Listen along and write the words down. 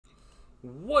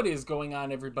What is going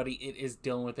on, everybody? It is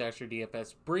Dylan with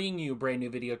DFS, bringing you a brand new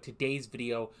video. Today's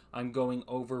video, I'm going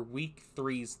over Week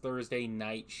 3's Thursday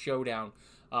night showdown.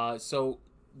 So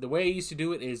the way I used to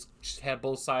do it is just have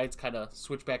both sides kind of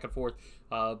switch back and forth,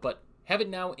 but have it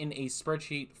now in a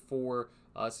spreadsheet for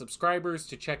subscribers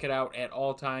to check it out at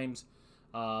all times.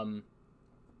 And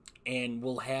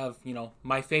we'll have,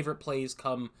 my favorite plays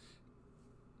come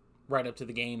right up to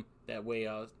the game. That way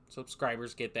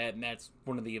subscribers get that, and that's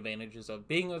one of the advantages of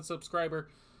being a subscriber.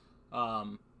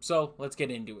 So let's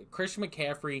get into it. Christian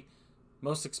McCaffrey,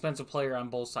 most expensive player on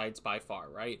both sides by far,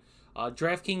 right?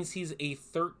 DraftKings, he's a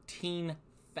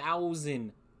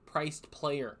 13,000 priced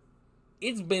player.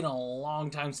 It's been a long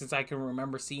time since I can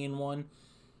remember seeing one.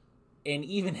 And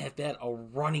even at that, a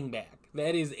running back.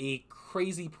 That is a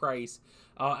crazy price.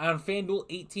 On Fanduel,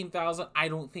 18,000. I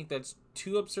don't think that's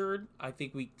too absurd. I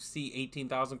think we see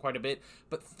 18,000 quite a bit.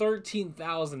 But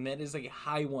 13,000, that is a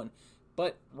high one.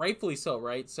 But rightfully so,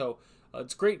 right? So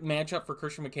it's a great matchup for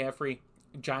Christian McCaffrey.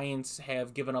 Giants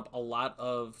have given up a lot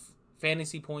of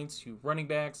fantasy points to running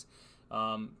backs.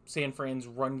 San Fran's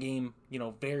run game,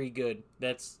 very good.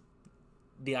 That's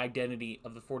the identity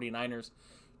of the 49ers.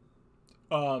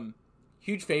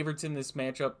 Huge favorites in this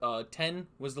matchup. 10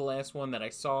 was the last one that I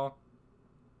saw.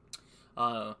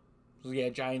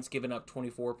 Giants giving up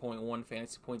 24.1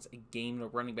 fantasy points a game to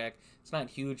running back. It's not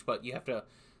huge, but you have to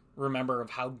remember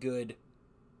of how good,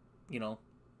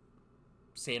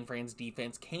 San Fran's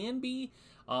defense can be,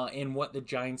 and what the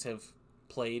Giants have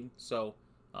played. So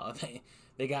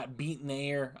they got beat in the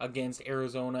air against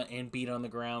Arizona and beat on the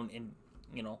ground, and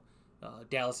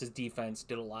Dallas's defense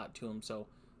did a lot to them. So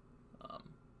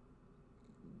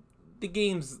the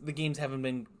games haven't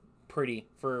been pretty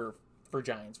for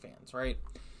Giants fans, right?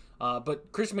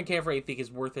 But Christian McCaffrey, I think,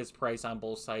 is worth his price on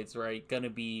both sides, right? Going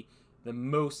to be the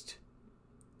most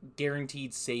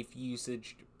guaranteed safe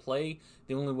usage play.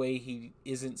 The only way he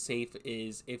isn't safe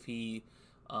is if he,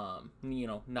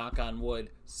 knock on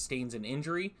wood, sustains an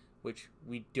injury, which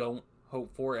we don't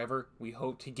hope for ever. We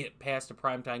hope to get past a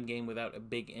primetime game without a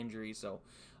big injury. So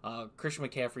Christian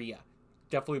McCaffrey, yeah,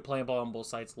 definitely playing ball on both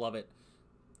sides. Love it.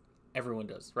 Everyone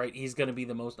does, right? He's going to be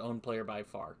the most owned player by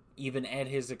far. Even at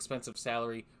his expensive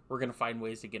salary, we're going to find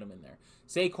ways to get him in there.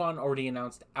 Saquon already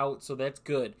announced out, so that's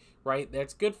good, right?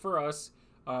 That's good for us.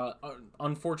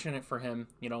 Unfortunate for him.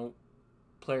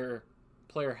 Player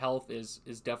health is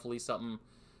definitely something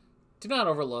to not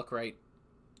overlook, right?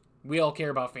 We all care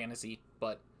about fantasy,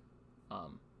 but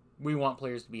we want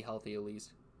players to be healthy at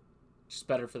least. Just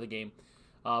better for the game.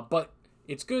 But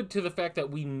it's good to the fact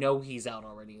that we know he's out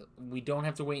already. We don't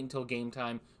have to wait until game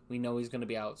time. We know he's going to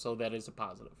be out, so that is a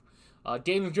positive.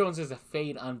 Daniel Jones is a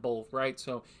fade on both, right?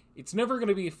 So it's never going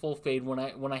to be a full fade when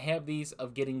I have these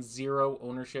of getting zero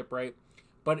ownership, right?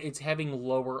 But it's having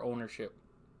lower ownership.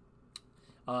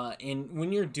 And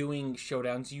when you're doing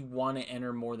showdowns, you want to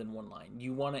enter more than one line.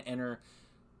 You want to enter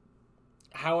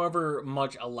however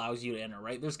much allows you to enter,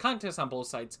 right? There's contests on both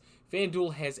sides.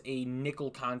 FanDuel has a nickel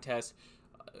contest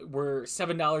where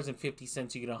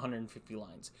 $7.50 you get 150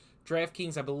 lines.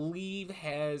 DraftKings, I believe,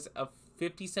 has a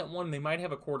 50-cent one. They might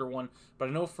have a quarter one, but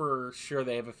I know for sure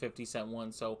they have a 50-cent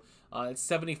one. So it's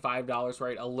 $75,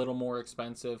 right? A little more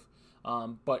expensive.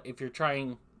 But if you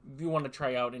want to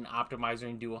try out an optimizer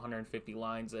and do 150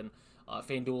 lines, then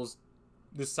FanDuel's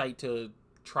the site to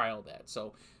try all that.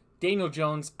 So Daniel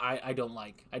Jones, I don't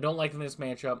like. I don't like in this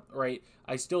matchup, right?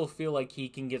 I still feel like he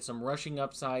can get some rushing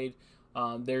upside.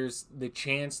 There's the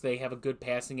chance they have a good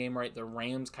passing game, right? The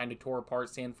Rams kind of tore apart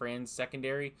San Fran's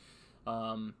secondary.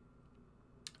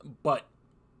 But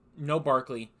no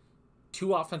Barkley.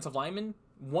 2 offensive linemen.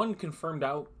 1 confirmed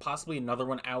out, possibly another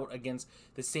one out against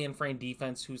the San Fran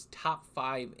defense, who's top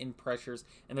 5 in pressures.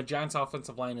 And the Giants'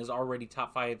 offensive line is already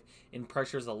top 5 in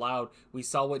pressures allowed. We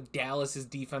saw what Dallas's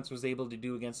defense was able to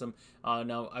do against them.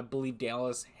 Now, I believe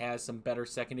Dallas has some better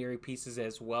secondary pieces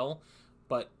as well.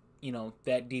 But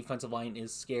that defensive line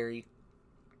is scary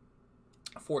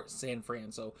for San Fran.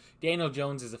 So Daniel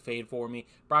Jones is a fade for me.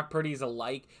 Brock Purdy is a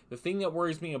like. The thing that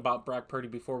worries me about Brock Purdy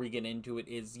before we get into it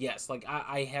is, yes,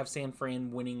 I have San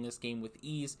Fran winning this game with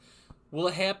ease. Will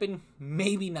it happen?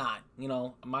 Maybe not.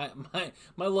 My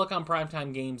luck on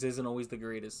primetime games isn't always the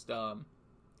greatest.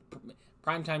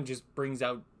 Primetime just brings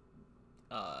out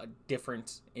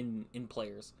difference in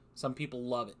players. Some people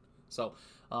love it. So,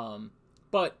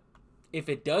 but if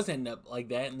it does end up like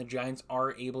that and the Giants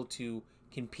are able to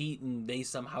compete and they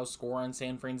somehow score on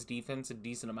San Fran's defense a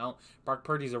decent amount, Brock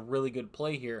Purdy's a really good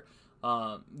play here.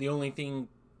 The only thing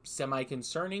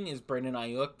semi-concerning is Brandon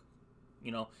Ayuk.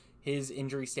 His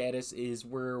injury status is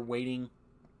we're waiting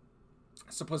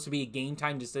It's supposed to be a game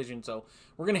time decision, so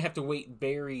we're going to have to wait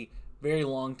very, very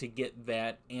long to get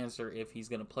that answer if he's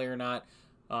going to play or not.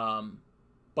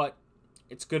 But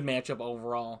it's a good matchup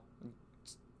overall.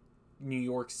 New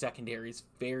York secondary is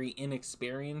very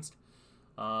inexperienced.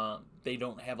 They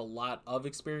don't have a lot of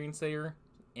experience there,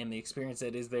 and the experience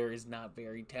that is there is not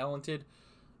very talented.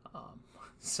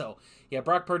 So, yeah,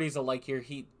 Brock Purdy's a like here.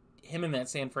 Him in that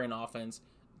San Fran offense,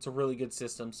 it's a really good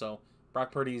system. So,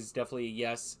 Brock Purdy is definitely a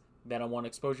yes that I want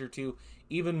exposure to,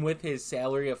 even with his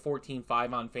salary of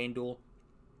 $14.5 on FanDuel.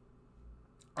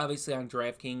 Obviously, on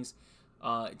DraftKings,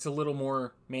 it's a little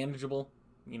more manageable.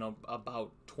 You know,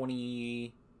 about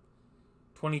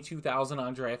 22,000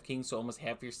 on DraftKings, so almost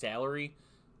half your salary.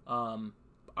 On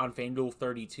FanDuel,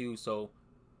 32, so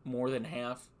more than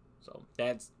half. So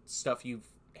that's stuff you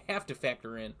have to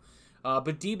factor in.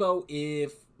 But Debo,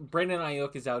 if Brandon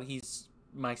Ayuk is out, he's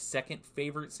my second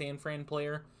favorite San Fran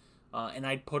player, and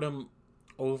I'd put him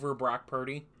over Brock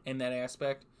Purdy in that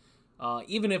aspect.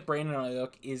 Even if Brandon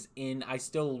Ayuk is in, I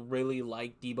still really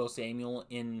like Debo Samuel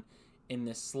in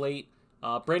this slate.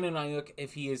 Brandon Ayuk,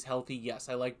 if he is healthy, yes,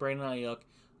 I like Brandon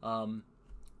Ayuk.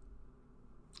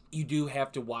 You do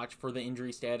have to watch for the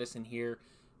injury status and hear,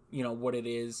 what it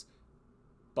is.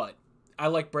 But I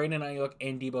like Brandon Ayuk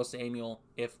and Debo Samuel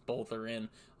if both are in.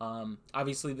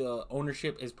 Obviously, the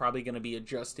ownership is probably going to be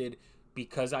adjusted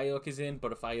because Ayuk is in.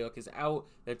 But if Ayuk is out,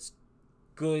 that's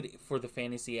good for the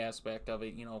fantasy aspect of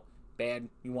it. Bad,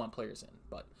 you want players in.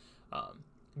 But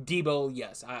Debo,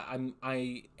 yes,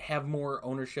 I have more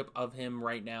ownership of him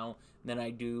right now than I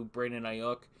do Brandon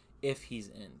Ayuk if he's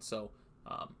in. So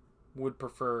would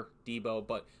prefer Debo.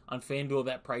 But on FanDuel,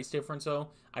 that price difference, though,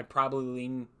 I'd probably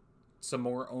lean some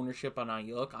more ownership on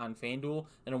Ayuk on FanDuel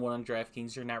than one on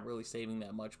DraftKings. You're not really saving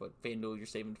that much, but FanDuel, you're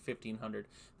saving $1,500.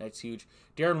 That's huge.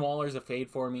 Darren Waller's a fade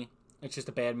for me. It's just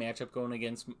a bad matchup going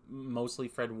against mostly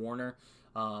Fred Warner,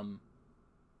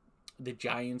 the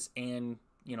Giants, and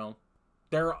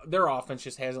their offense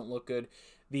just hasn't looked good.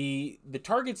 The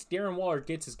targets Darren Waller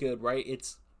gets is good, right?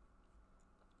 It's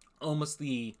almost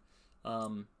the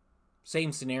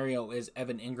same scenario as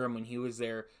Evan Ingram when he was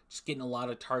there, just getting a lot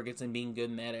of targets and being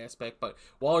good in that aspect. But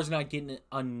Waller's not getting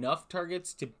enough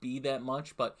targets to be that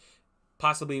much, but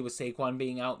possibly with Saquon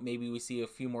being out, maybe we see a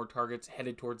few more targets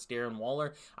headed towards Darren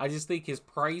Waller. I just think his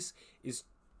price is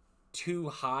too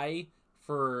high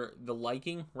for the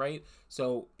liking, right?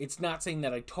 So it's not saying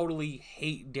that I totally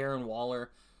hate Darren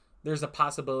Waller. There's a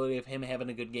possibility of him having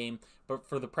a good game, but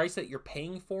for the price that you're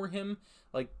paying for him,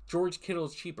 like George Kittle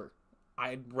is cheaper.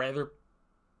 I'd rather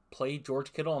play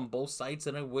George Kittle on both sides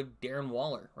than I would Darren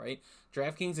Waller, right?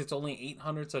 DraftKings, it's only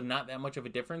 $800, so not that much of a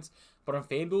difference. But on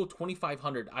FanDuel,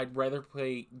 $2,500. I'd rather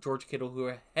play George Kittle,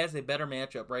 who has a better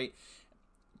matchup, right?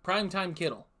 Primetime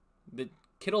Kittle.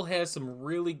 Kittle has some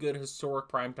really good historic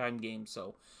primetime games,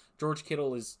 so George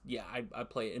Kittle is, yeah, I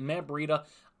play it. And Matt Breida,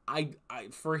 I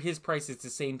for his price, it's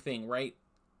the same thing, right?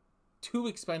 Too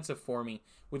expensive for me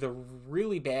with a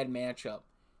really bad matchup.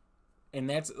 And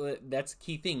that's the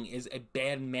key thing, is a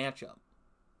bad matchup.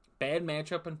 Bad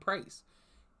matchup and price.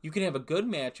 You can have a good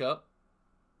matchup,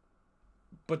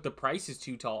 but the price is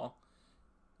too tall.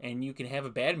 And you can have a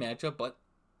bad matchup, but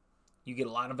you get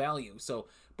a lot of value. So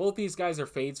both these guys are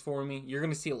fades for me. You're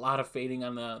going to see a lot of fading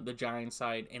on the Giants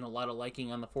side and a lot of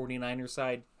liking on the 49ers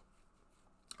side.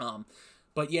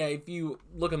 But yeah, if you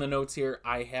look on the notes here,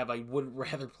 I would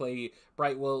rather play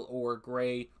Brightwell or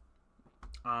Gray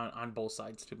on both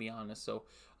sides, to be honest. So,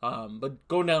 but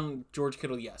going down George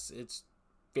Kittle, yes, it's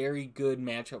very good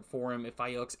matchup for him. If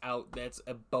Ayuk's out, that's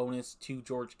a bonus to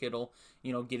George Kittle,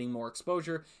 getting more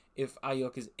exposure. If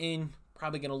Ayuk is in,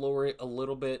 probably going to lower it a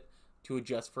little bit to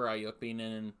adjust for Ayuk being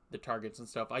in the targets and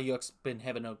stuff. Ayuk's been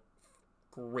having a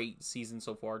great season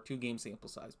so far, 2-game sample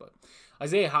size. But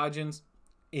Isaiah Hodgins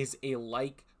is a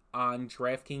like on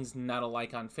DraftKings, not a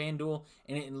like on FanDuel.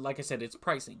 And like I said, it's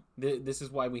pricing. This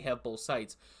is why we have both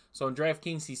sites. So on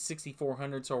DraftKings, he's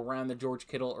 $6,400, so around the George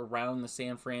Kittle, around the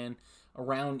San Fran,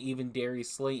 around even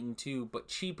Darius Slayton too, but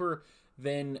cheaper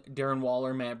than Darren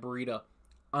Waller, Matt Breida.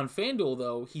 On FanDuel,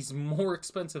 though, he's more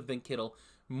expensive than Kittle,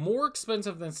 more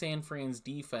expensive than San Fran's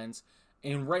defense,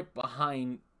 and right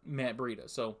behind Matt Breida.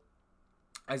 So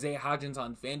Isaiah Hodgins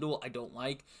on FanDuel, I don't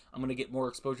like. I'm going to get more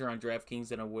exposure on DraftKings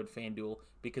than I would FanDuel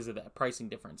because of that pricing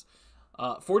difference.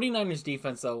 49ers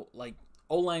defense, though, like,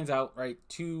 O-line's out, right?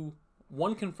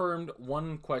 One confirmed,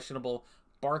 one questionable.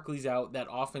 Barkley's out. That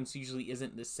offense usually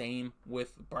isn't the same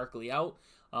with Barkley out.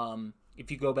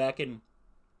 If you go back and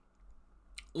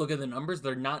look at the numbers,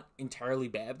 they're not entirely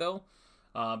bad, though.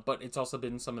 But it's also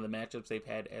been some of the matchups they've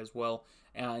had as well.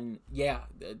 And, yeah,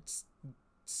 it's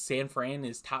San Fran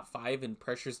is top 5 in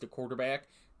pressures to quarterback.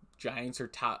 Giants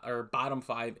are bottom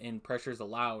 5 in pressures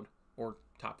allowed, or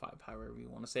top 5, however you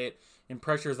want to say it, in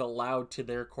pressures allowed to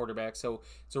their quarterback. So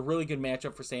it's a really good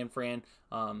matchup for San Fran.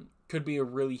 Could be a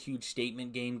really huge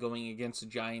statement game going against the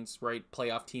Giants, right?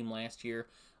 Playoff team last year.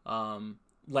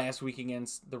 Last week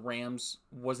against the Rams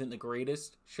wasn't the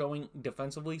greatest showing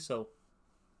defensively, so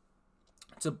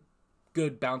it's a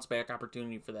good bounce back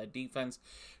opportunity for that defense.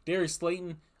 Darius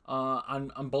Slayton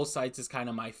on both sides is kind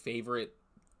of my favorite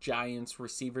Giants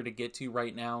receiver to get to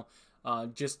right now.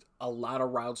 Just a lot of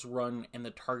routes run and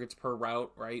the targets per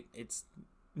route, right? It's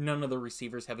none of the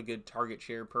receivers have a good target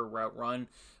share per route run,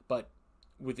 but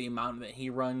with the amount that he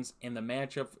runs and the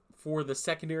matchup for the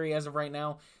secondary as of right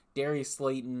now, Darius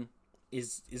Slayton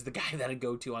is the guy that I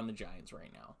go to on the Giants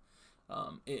right now.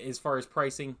 As far as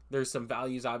pricing, there's some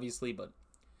values obviously, but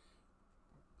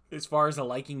as far as a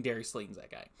liking, Darius Slayton's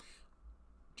that guy.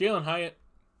 Jalen Hyatt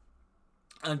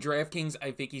on DraftKings,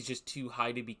 I think he's just too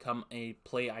high to become a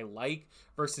play I like.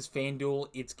 Versus FanDuel,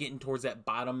 it's getting towards that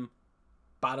bottom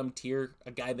tier,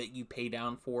 a guy that you pay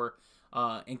down for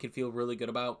and can feel really good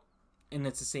about. And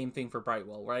it's the same thing for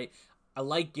Brightwell, right? I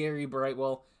like Gary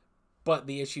Brightwell, but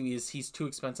the issue is he's too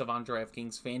expensive on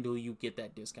DraftKings. FanDuel, you get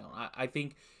that discount. I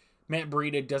think Matt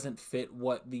Breida doesn't fit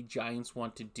what the Giants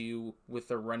want to do with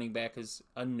their running back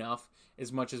enough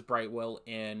as much as Brightwell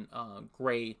and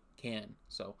Gray can.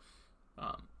 So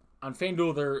on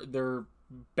FanDuel, they're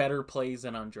better plays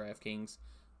than on DraftKings.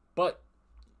 But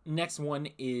next one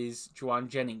is Juwan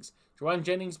Jennings. Juwan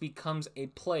Jennings becomes a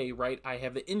play, right? I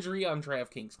have the injury on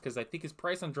DraftKings because I think his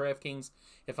price on DraftKings,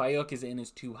 if Ayuk is in,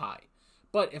 is too high.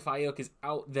 But if Ayuk is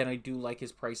out, then I do like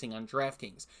his pricing on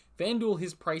DraftKings. FanDuel,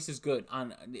 his price is good.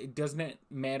 It doesn't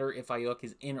matter if Ayuk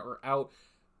is in or out.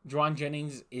 Juwan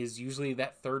Jennings is usually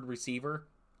that third receiver.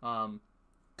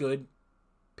 Good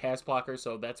pass blocker,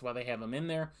 so that's why they have him in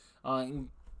there.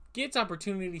 Gets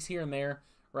opportunities here and there,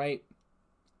 right?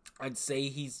 I'd say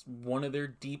he's one of their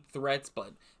deep threats,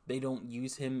 but they don't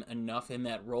use him enough in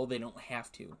that role. They don't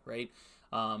have to, right?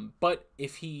 But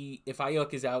if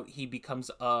Ayuk is out, he becomes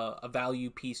a value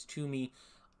piece to me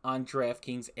on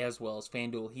DraftKings as well as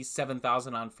FanDuel. He's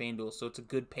 7,000 on FanDuel, so it's a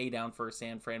good pay down for a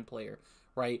San Fran player,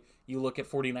 right? You look at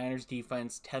 49ers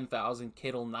defense, 10,000,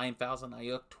 Kittle 9,000,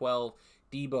 Ayuk 12,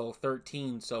 Debo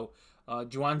 13. So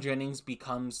Juwan Jennings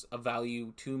becomes a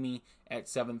value to me at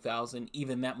 7,000,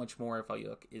 even that much more if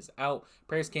Ayuk is out.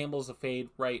 Paris Campbell's a fade,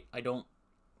 right?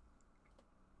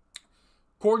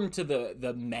 According to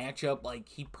the matchup, like,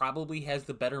 he probably has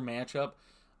the better matchup,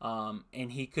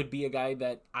 and he could be a guy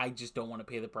that I just don't want to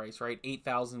pay the price, right?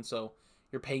 8,000, so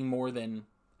you're paying more than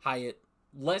Hyatt,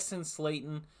 less than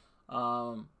Slayton,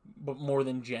 but more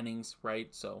than Jennings, right?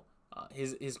 So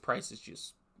his price is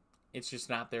just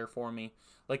not there for me.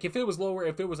 Like, if it was lower,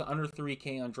 if it was under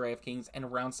 3K on DraftKings and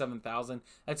around 7,000,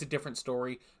 that's a different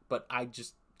story. But I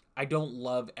don't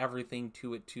love everything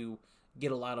to it to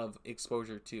get a lot of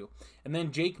exposure to. And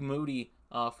then Jake Moody,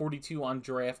 42 on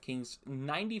DraftKings,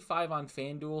 95 on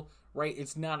FanDuel, right?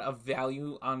 It's not a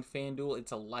value on FanDuel,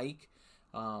 it's a like.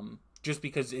 Just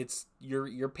because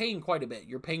you're paying quite a bit.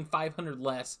 You're paying 500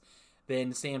 less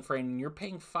than San Fran, and you're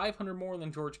paying 500 more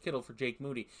than George Kittle for Jake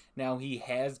Moody. Now, he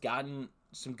has gotten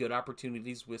some good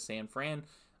opportunities with San Fran.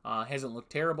 Hasn't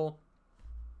looked terrible.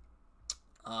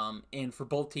 And for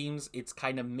both teams, it's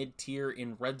kind of mid-tier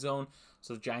in red zone.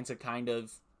 So the Giants are kind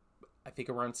of, I think,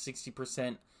 around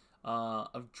 60%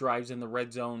 of drives in the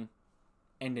red zone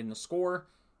end in a score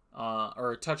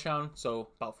or a touchdown. So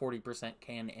about 40%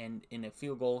 can end in a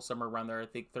field goal, somewhere around there. I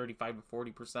think 35 to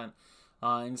 40%.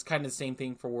 And it's kind of the same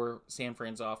thing for San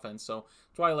Fran's offense. So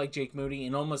that's why I like Jake Moody,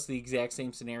 in almost the exact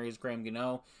same scenario as Graham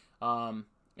Gano.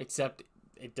 Except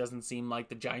it doesn't seem like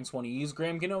the Giants want to use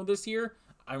Graham Gano this year.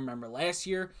 I remember last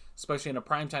year, especially in a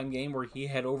primetime game where he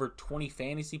had over 20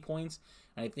 fantasy points,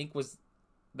 and I think was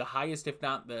the highest, if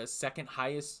not the second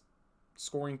highest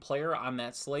scoring player on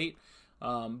that slate.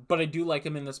 But I do like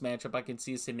him in this matchup. I can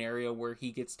see a scenario where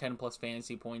he gets 10 plus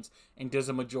fantasy points and does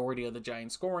a majority of the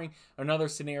Giants scoring. Another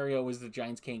scenario is the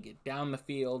Giants can't get down the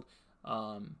field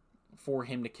for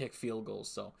him to kick field goals.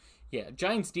 So yeah,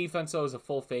 Giants defense though is a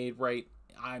full fade, right?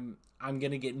 I'm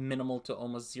going to get minimal to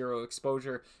almost zero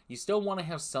exposure. You still want to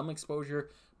have some exposure,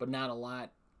 but not a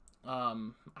lot.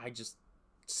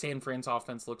 San Fran's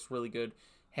offense looks really good.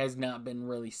 Has not been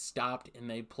really stopped, and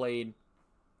they played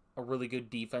a really good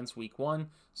defense week 1.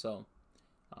 So,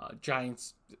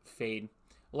 Giants fade.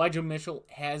 Elijah Mitchell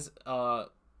has,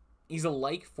 he's a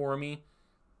like for me.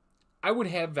 I would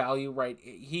have value, right?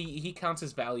 He counts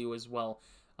as value as well.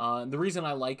 The reason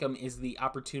I like him is the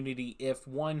opportunity if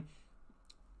one,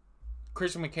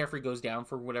 Christian McCaffrey goes down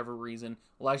for whatever reason,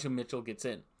 Elijah Mitchell gets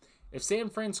in. If San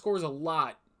Fran scores a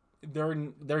lot, they're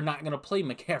not going to play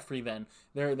McCaffrey then.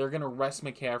 They're going to rest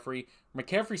McCaffrey.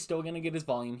 McCaffrey's still going to get his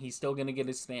volume. He's still going to get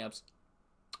his snaps.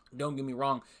 Don't get me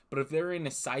wrong, but if they're in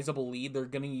a sizable lead, they're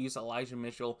going to use Elijah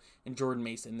Mitchell and Jordan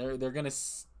Mason. They're going to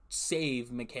save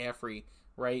McCaffrey,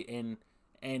 right,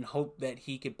 and hope that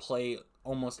he could play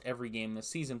almost every game this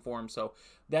season for him. So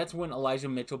that's when Elijah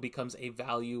Mitchell becomes a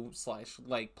value /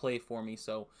 like play for me.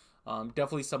 So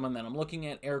definitely someone that I'm looking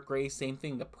at. Eric Gray, same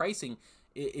thing. The pricing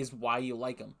is why you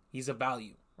like him. He's a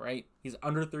value, right? He's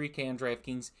under 3K on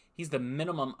DraftKings. He's the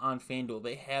minimum on Fanduel.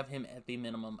 They have him at the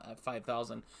minimum at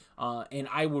 5,000. And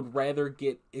I would rather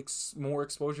get more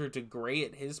exposure to Gray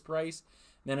at his price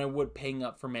than I would paying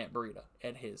up for Matt Breida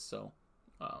at his. So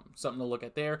something to look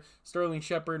at there. Sterling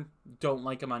Shepard, don't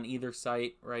like him on either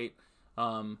site, right?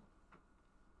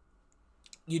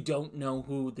 You don't know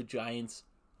who the Giants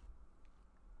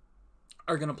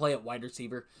are going to play at wide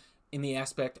receiver in the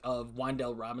aspect of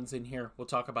Wan'Dale Robinson here. We'll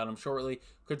talk about him shortly.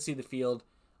 Could see the field.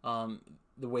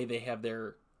 The way they have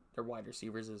their wide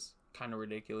receivers is kind of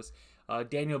ridiculous.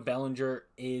 Daniel Bellinger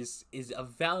is a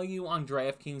value on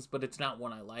DraftKings, but it's not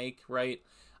one I like, right?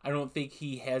 I don't think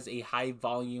he has a high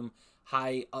volume,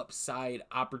 high upside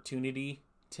opportunity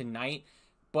tonight,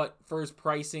 but for his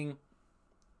pricing,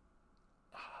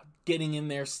 getting in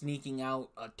there, sneaking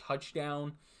out a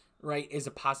touchdown, right, is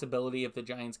a possibility if the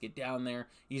Giants get down there,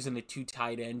 using the 2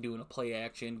 tight end, doing a play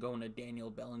action, going to Daniel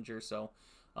Bellinger. So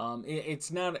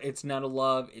it's not a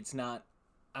love. It's not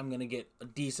I'm going to get a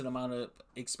decent amount of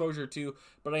exposure to,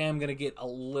 but I am going to get a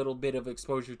little bit of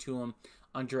exposure to him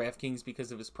on DraftKings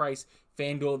because of his price.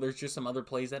 FanDuel, there's just some other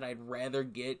plays that I'd rather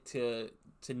get to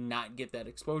not get that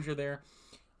exposure there.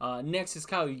 Next is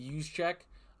Kyle Juszczyk.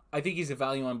 I think he's a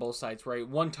value on both sides, right?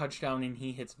 1 touchdown and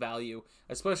he hits value,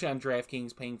 especially on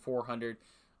DraftKings paying $400.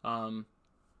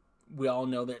 We all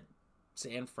know that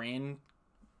San Fran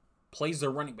plays their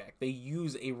running back. They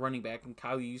use a running back, and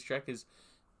Kyle Juszczyk has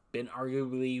been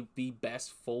arguably the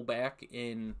best fullback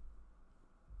in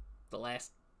the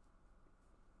last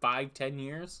 5-10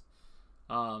 years.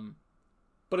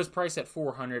 But his price at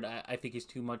 $400, I think is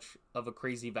too much of a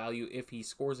crazy value if he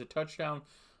scores a touchdown.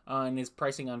 And his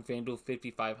pricing on FanDuel,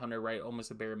 $5,500, right?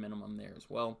 Almost a bare minimum there as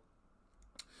well.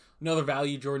 Another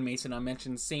value, Jordan Mason. I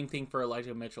mentioned same thing for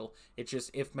Elijah Mitchell. It's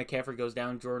just if McCaffrey goes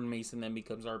down, Jordan Mason then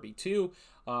becomes RB2.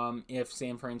 If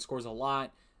San Fran scores a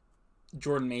lot,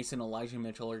 Jordan Mason, Elijah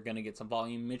Mitchell are going to get some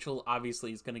volume. Mitchell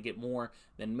obviously is going to get more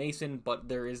than Mason, but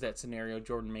there is that scenario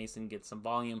Jordan Mason gets some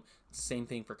volume. It's the same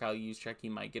thing for Kyle Juszczyk. He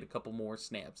might get a couple more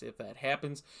snaps if that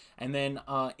happens. And then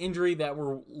injury that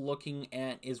we're looking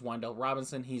at is Wan'Dale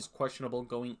Robinson. He's questionable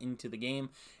going into the game.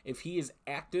 If he is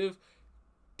active,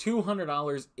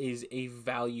 $200 is a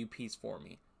value piece for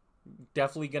me.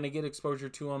 Definitely going to get exposure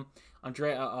to him. On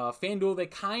FanDuel, they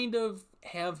kind of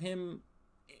have him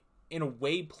in a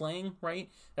way playing, right?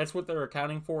 That's what they're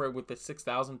accounting for with the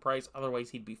 6,000 price. Otherwise,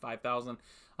 he'd be 5,000.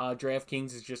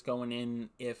 DraftKings is just going in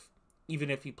even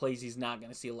if he plays, he's not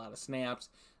going to see a lot of snaps,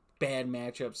 bad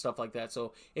matchups, stuff like that.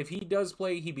 So if he does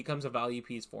play, he becomes a value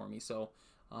piece for me. So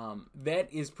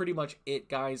that is pretty much it,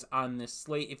 guys, on this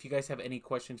slate. If you guys have any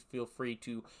questions, feel free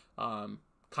to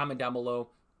comment down below.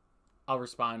 I'll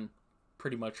respond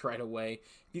pretty much right away.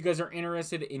 If you guys are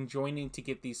interested in joining to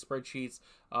get these spreadsheets,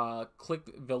 click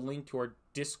the link to our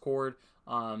Discord,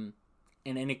 and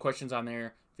any questions on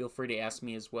there, feel free to ask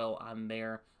me as well on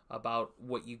there about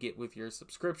what you get with your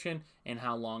subscription and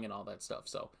how long and all that stuff.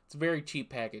 So it's a very cheap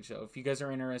package. So if you guys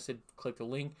are interested, click the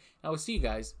link. I will see you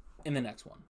guys in the next one.